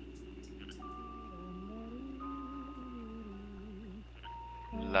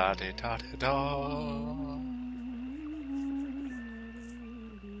 La-di-da-di-da.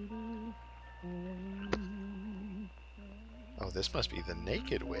 Oh, this must be the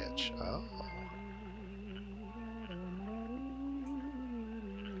Naked Witch. Oh.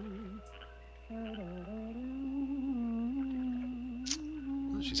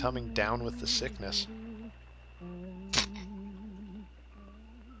 She's humming Down with the Sickness.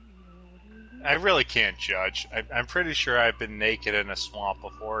 I really can't judge. I'm pretty sure I've been naked in a swamp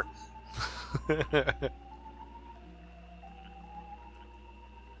before.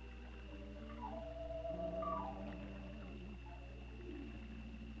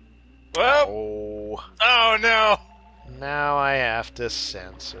 Oh. Oh no! Now I have to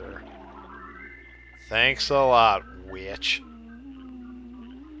censor. Thanks a lot, witch.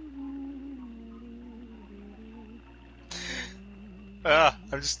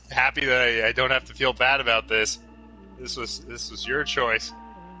 I'm just happy that I don't have to feel bad about this. This was your choice.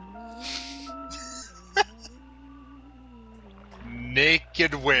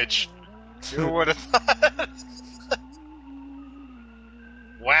 Naked witch. Who would have thought?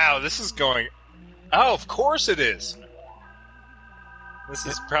 Wow, this is going... Oh, of course it is. This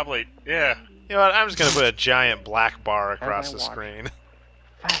is probably... Yeah. You know what? I'm just going to put a giant black bar across the watched, screen.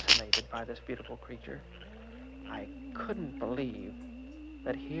 Fascinated by this beautiful creature, I couldn't believe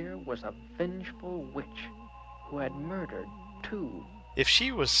that here was a vengeful witch who had murdered two. If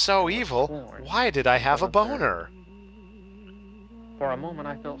she was so evil, why did I have a boner? For a moment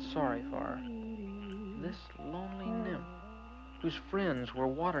I felt sorry for her. This lonely nymph, whose friends were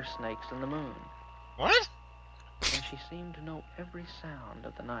water snakes in the moon. What? And she seemed to know every sound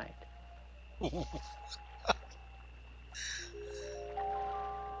of the night.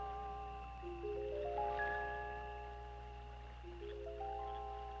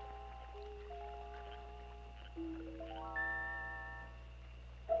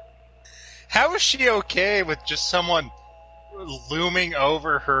 How is she okay with just someone looming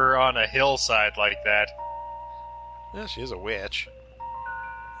over her on a hillside like that? Yeah, she is a witch.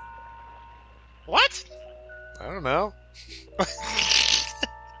 What? I don't know.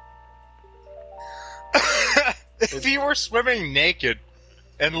 If you were swimming naked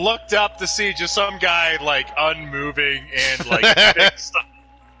and looked up to see just some guy, like, unmoving and, like, big stuff,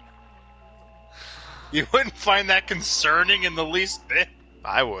 you wouldn't find that concerning in the least bit?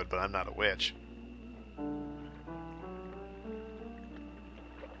 I would, but I'm not a witch.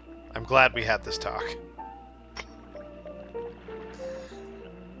 I'm glad we had this talk.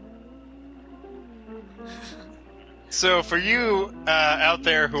 So for you out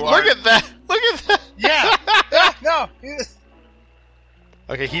there who Look at that! Look at that! Yeah! No!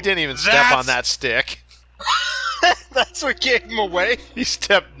 Okay, he didn't even step on that stick. That's what gave him away? He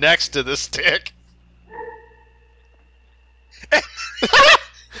stepped next to the stick.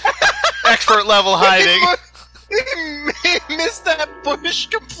 Expert level hiding. He missed that bush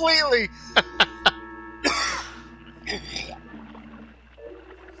completely.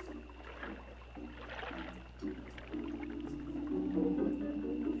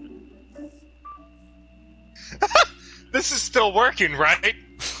 This is still working, right?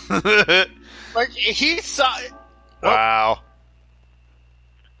 Like, he saw it. Wow.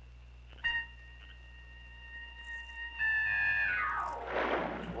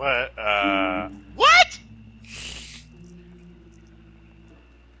 What? What?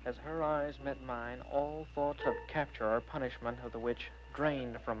 As her eyes met mine, all thoughts of capture or punishment of the witch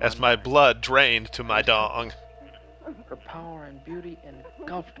drained from my As my mind. blood drained to my dong. Her power and beauty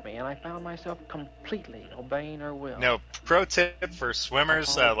engulfed me, and I found myself completely obeying her will. No, pro tip for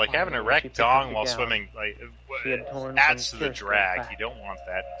swimmers, like having a erect dong while swimming, like, adds to the drag. You don't want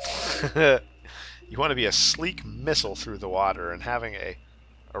that. You want to be a sleek missile through the water, and having a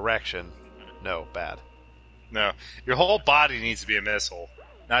erection, no, bad. No, your whole body needs to be a missile,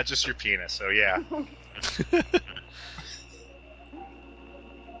 not just your penis, so yeah.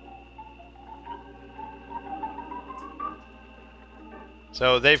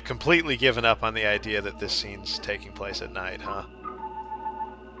 So they've completely given up on the idea that this scene's taking place at night, huh?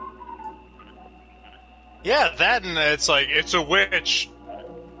 Yeah, that and it's like, it's a witch.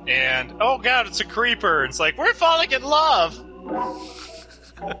 And, oh god, it's a creeper. It's like, we're falling in love!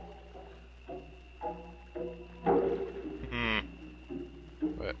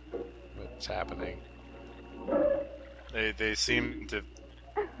 What's happening? They seem to...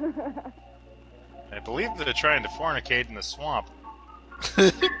 I believe they're trying to fornicate in the swamp.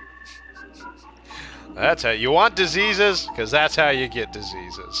 That's how you want diseases, because that's how you get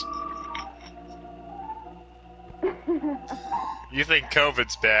diseases. You think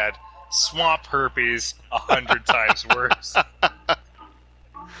COVID's bad? Swamp herpes 100 times worse.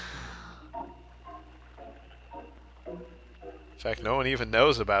 In fact, no one even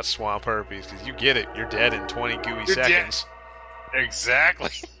knows about swamp herpes, because you get it, you're dead in 20 gooey seconds.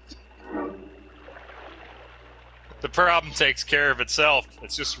 Exactly. The problem takes care of itself.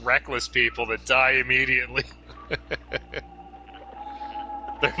 It's just reckless people that die immediately.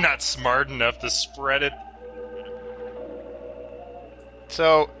 They're not smart enough to spread it.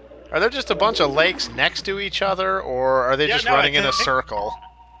 So, are there just a bunch of lakes next to each other, or are they just running in a circle?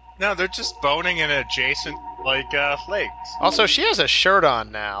 No, they're just boning in adjacent, like, lakes. Also, she has a shirt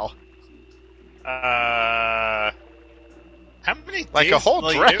on now. How many days? Like a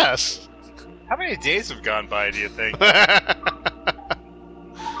whole dress. How many days have gone by, do you think?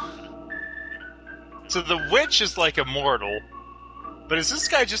 So the witch is like immortal, but is this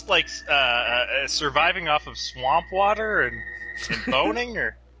guy just like surviving off of swamp water and boning,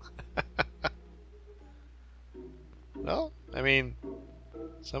 or? Well, I mean,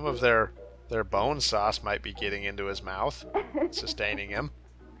 some of their bone sauce might be getting into his mouth, sustaining him.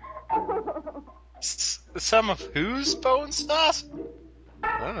 Some of whose bone sauce?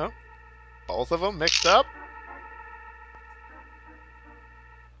 I don't know. Both of them mixed up?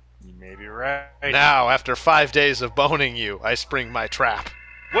 You may be right. Now, after 5 days of boning you, I spring my trap.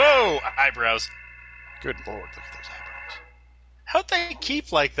 Whoa! Eyebrows. Good lord, look at those eyebrows. How'd they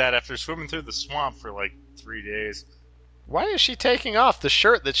keep like that after swimming through the swamp for like 3 days? Why is she taking off the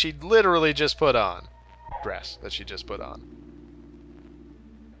shirt that she literally just put on? Dress that she just put on.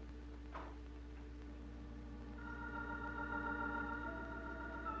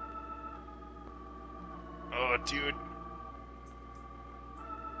 Oh, dude.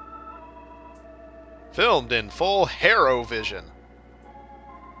 Filmed in full Harrow vision.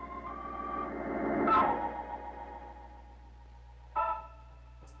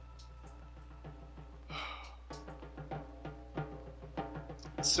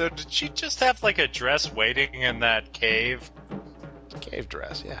 So did she just have like a dress waiting in that cave? Cave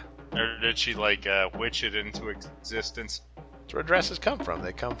dress, yeah. Or did she like witch it into existence? That's where dresses come from.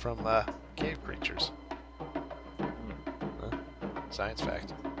 They come from cave creatures. Science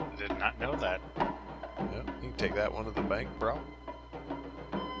fact. I did not know that. Yeah, you can take that one to the bank, bro.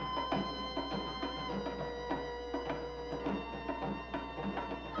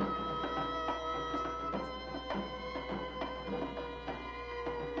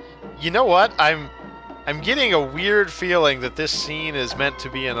 You know what? I'm getting a weird feeling that this scene is meant to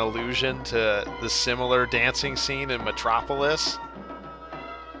be an allusion to the similar dancing scene in Metropolis.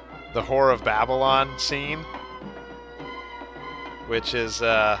 The Whore of Babylon scene. Which is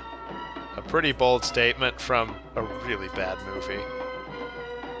a pretty bold statement from a really bad movie.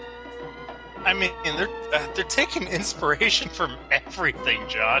 I mean, they're taking inspiration from everything,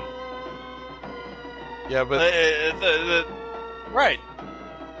 John. Yeah, but right.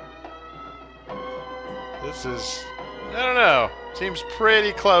 This is, I don't know, seems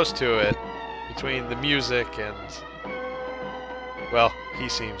pretty close to it between the music and, well, he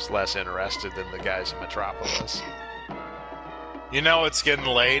seems less interested than the guys in Metropolis. You know, it's getting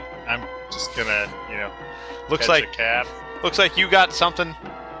late. I'm just gonna, looks catch like a cab. Looks like you got something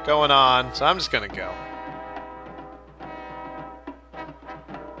going on, so I'm just gonna go.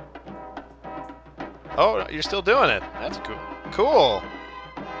 Oh, you're still doing it. That's cool. Cool.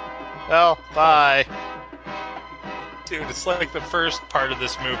 Well, bye. Dude, it's like the first part of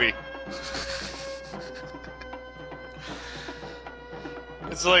this movie.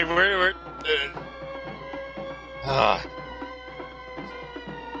 It's like we're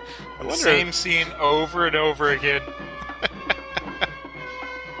the same scene over and over again.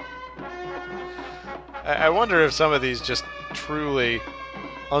 I wonder if some of these just truly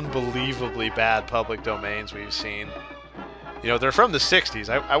unbelievably bad public domains we've seen, they're from the 60s.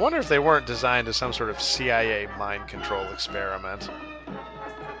 I wonder if they weren't designed as some sort of CIA mind control experiment.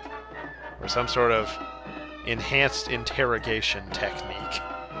 Or some sort of enhanced interrogation technique.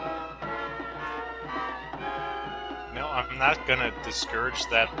 No, I'm not going to discourage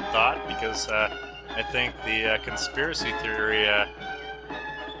that thought because I think the conspiracy theory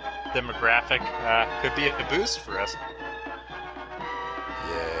demographic could be a boost for us.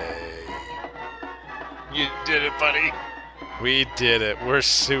 Yay. You did it, buddy. We did it. We're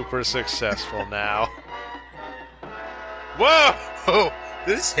super successful now. Whoa!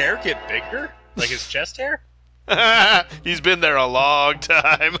 Did his hair get bigger? Like his chest hair? He's been there a long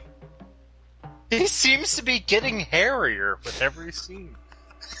time. He seems to be getting hairier with every scene.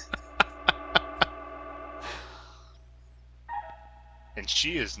 And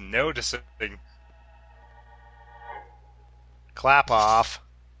she is noticing. Clap off.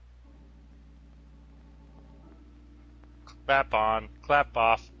 Clap on, clap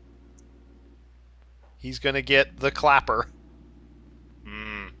off. He's gonna get the clapper.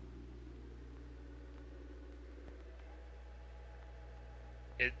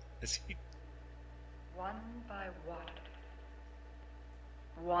 Is he? One by water,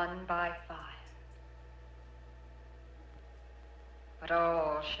 one by fire, but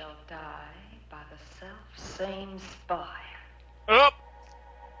all shall die by the self-same spire. Up!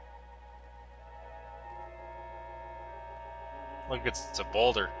 Look, it's a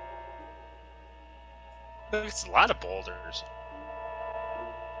boulder. Look, it's a lot of boulders.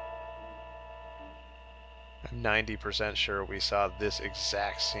 I'm 90% sure we saw this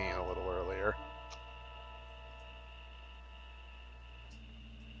exact scene a little earlier.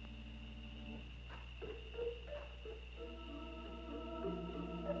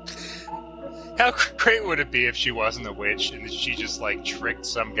 How great would it be if she wasn't a witch and she just like tricked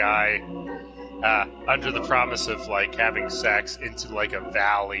some guy under the promise of like having sex into like a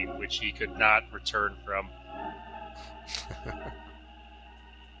valley which he could not return from?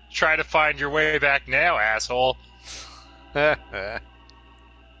 Try to find your way back now, asshole. Hey,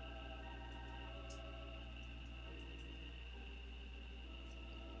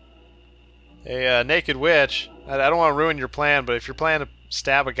 Naked Witch, I don't want to ruin your plan, but if you're planning to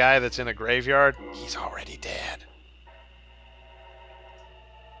stab a guy that's in a graveyard, he's already dead.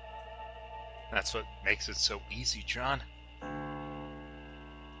 That's what makes it so easy, John.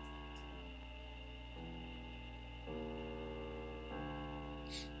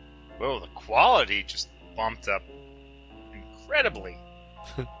 Whoa, the quality just bumped up incredibly.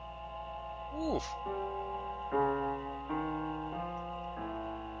 Oof.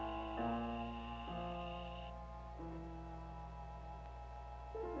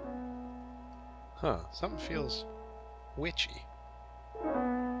 Huh, something feels witchy.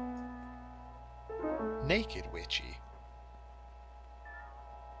 Naked Witchy.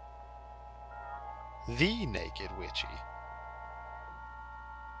 The Naked Witchy.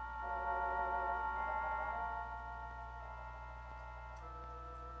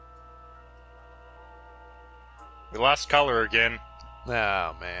 We lost color again.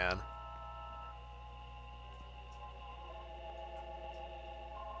 Oh, man.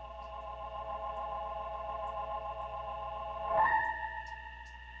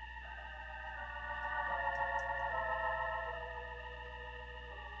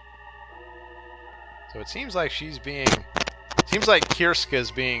 So it seems like she's being... Seems like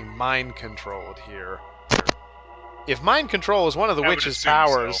Kirska's being mind-controlled here. If mind control is one of the witch's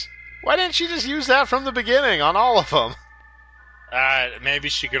powers, so. Why didn't she just use that from the beginning on all of them? Maybe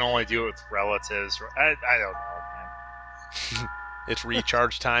she can only do it with relatives. I don't know, man. Its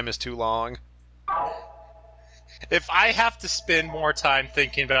recharge time is too long. If I have to spend more time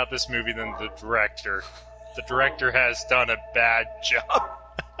thinking about this movie than the director has done a bad job.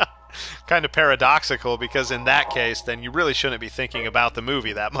 Kind of paradoxical, because in that case, then you really shouldn't be thinking about the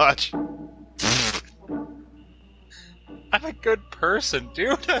movie that much. I'm a good person,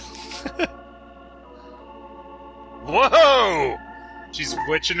 dude. Whoa! She's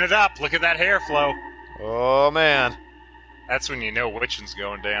witching it up. Look at that hair flow. Oh, man. That's when you know witching's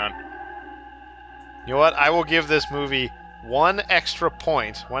going down. You know what? I will give this movie one extra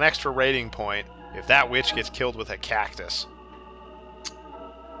rating point, if that witch gets killed with a cactus.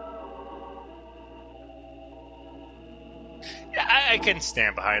 Yeah, I can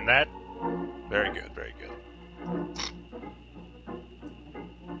stand behind that. Very good, very good.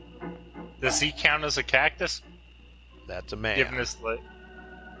 Does he count as a cactus? That's a man. Given this,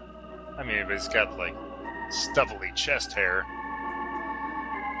 I mean, he's got like stubbly chest hair,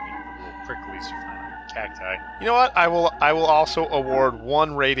 little pricklies you find on cacti. You know what? I will also award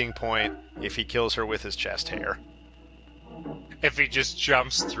one rating point if he kills her with his chest hair. If he just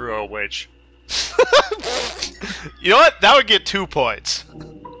jumps through a witch. You know what? That would get 2 points.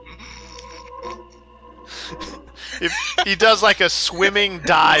 If he does like a swimming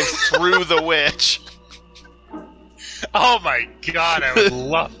dive through the witch. Oh my god, I would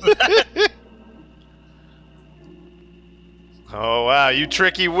love that. Oh, wow, you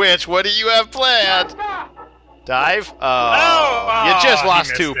tricky witch. What do you have planned? Dive? Oh, you just he lost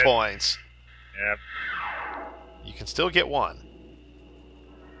missed 2 it. points. Yep. You can still get 1.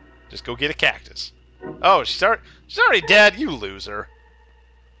 Just go get a cactus. Oh, she's already dead, you loser.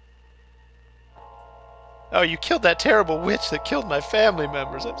 Oh, you killed that terrible witch that killed my family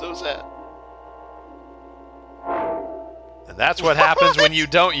members. I'm so sad. And that's what happens when you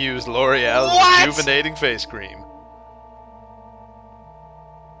don't use L'Oreal's rejuvenating face cream.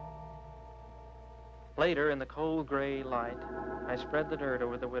 Later, in the cold gray light, I spread the dirt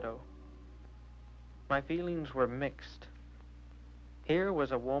over the widow. My feelings were mixed. Here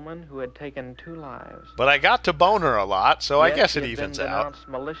was a woman who had taken 2 lives. But I got to bone her a lot, so I Yet guess she it had evens been out. denounced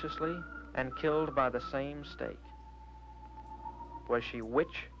maliciously and killed by the same stake. Was she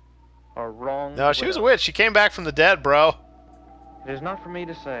witch or wrong? No, she was a witch. She came back from the dead, bro. It is not for me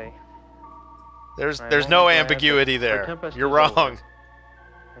to say. There's I am no only glad ambiguity that her there. tempest You're is wrong. over,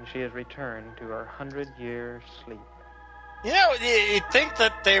 and she has returned to her 100-year sleep. You know, you'd think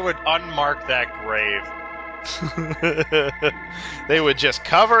that they would unmark that grave. They would just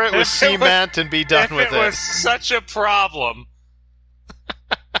cover it with cement and be done with If it was such a problem.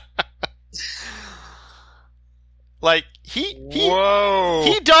 Like, Whoa.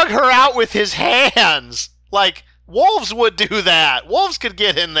 he dug her out with his hands. Like, wolves would do that. Wolves could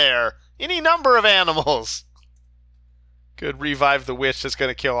get in there. Any number of animals could revive the witch that's going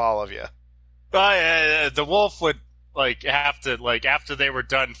to kill all of you. The wolf would have to after they were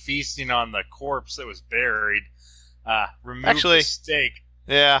done feasting on the corpse that was buried, remove the stake.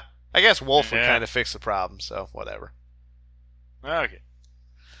 Yeah, I guess wolf would kind of fix the problem. So whatever. Okay.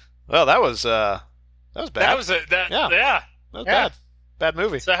 Well, that was bad. That was yeah. That was bad. Bad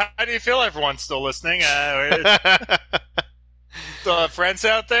movie. So how do you feel, everyone still listening? Still have friends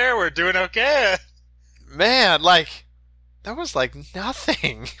out there? We're doing okay. Man, like, that was like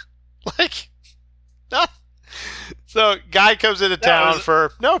nothing. Like, nothing. So, guy comes into town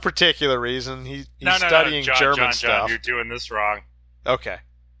for no particular reason. He's studying German stuff. John, you're doing this wrong. Okay.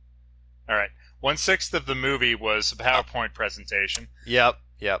 All right. 1/6 of the movie was a PowerPoint presentation. Yep.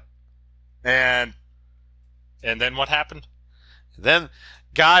 And then what happened? Then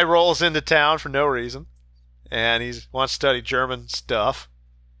guy rolls into town for no reason, and he wants to study German stuff.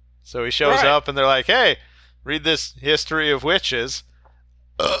 So he shows up, and they're like, "Hey, read this history of witches."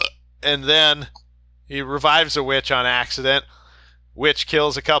 And then he revives a witch on accident. Witch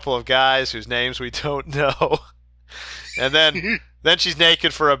kills a couple of guys whose names we don't know. And then she's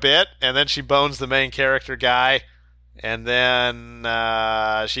naked for a bit, and then she bones the main character guy, and then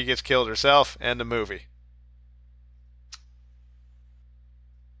she gets killed herself. End of movie.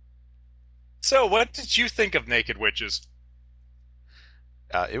 So, what did you think of Naked Witches?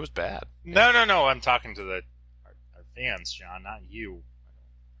 It was bad. No. I'm talking to our fans, John, not you.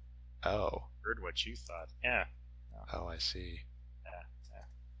 Oh. Heard what you thought. Yeah. Oh, I see. Yeah.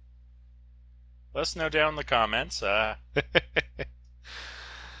 Let us know down in the comments.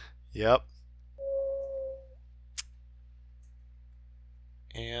 Yep.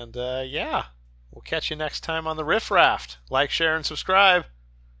 And, yeah. We'll catch you next time on the Riff Raft. Like, share, and subscribe.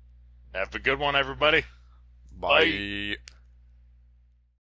 Have a good one, everybody. Bye.